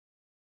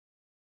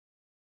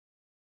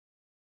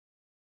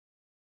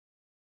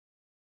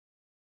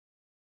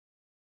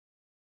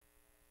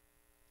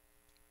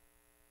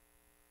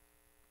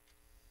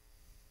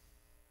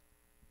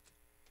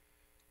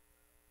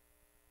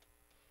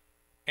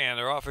And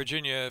they're off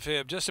Virginia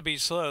Fib just to be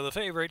slow. The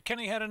favorite,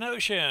 Kenny Had a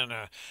Notion.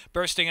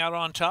 Bursting out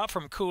on top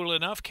from Cool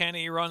Enough.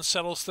 Kenny runs,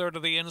 settles third to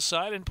the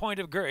inside in Point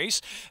of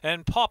Grace.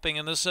 And popping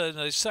in the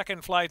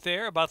second flight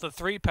there, about the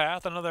 3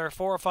 path. Another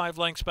 4 or 5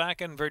 lengths back,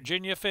 and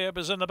Virginia Fib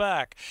is in the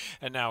back.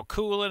 And now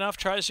Cool Enough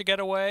tries to get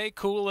away.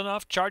 Cool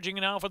Enough charging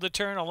now for the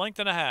turn, a length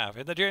and a half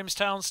in the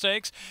Jamestown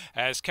Stakes,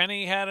 as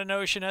Kenny Had a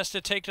Notion has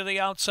to take to the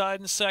outside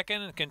in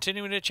second and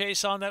continuing to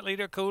chase on that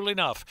leader, Cool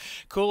Enough.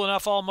 Cool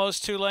Enough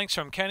almost 2 lengths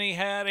from Kenny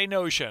Had a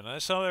Notion.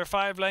 That's another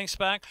 5 lengths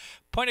back.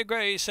 Point of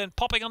Grace and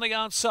popping on the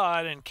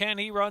outside, and can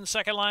he run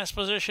second last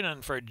position?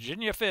 And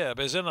Virginia Fib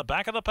is in the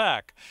back of the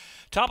pack.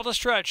 Top of the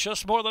stretch,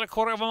 just more than a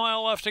quarter of a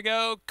mile left to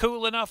go.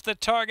 Cool Enough the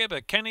target,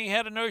 but Kenny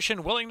Had a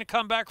Notion willing to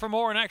come back for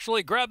more and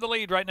actually grab the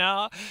lead right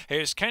now.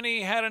 Here's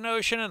Kenny Had a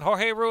Notion and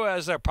Jorge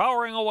Ruiz. They're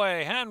powering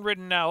away,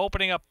 handridden now,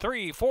 opening up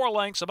 3-4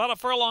 lengths, about a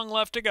furlong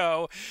left to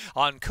go.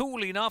 On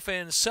Cool Enough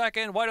in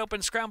second, wide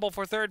open scramble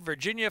for third.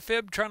 Virginia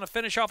Fib trying to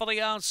finish off on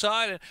the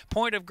outside, and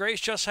Point of Grace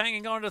just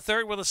hanging on to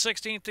third with a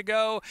 16th to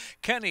go.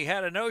 Kenny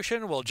Had a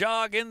Notion will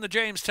jog in the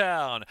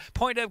Jamestown.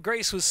 Point of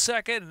Grace was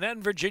second, and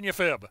then Virginia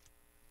Fib.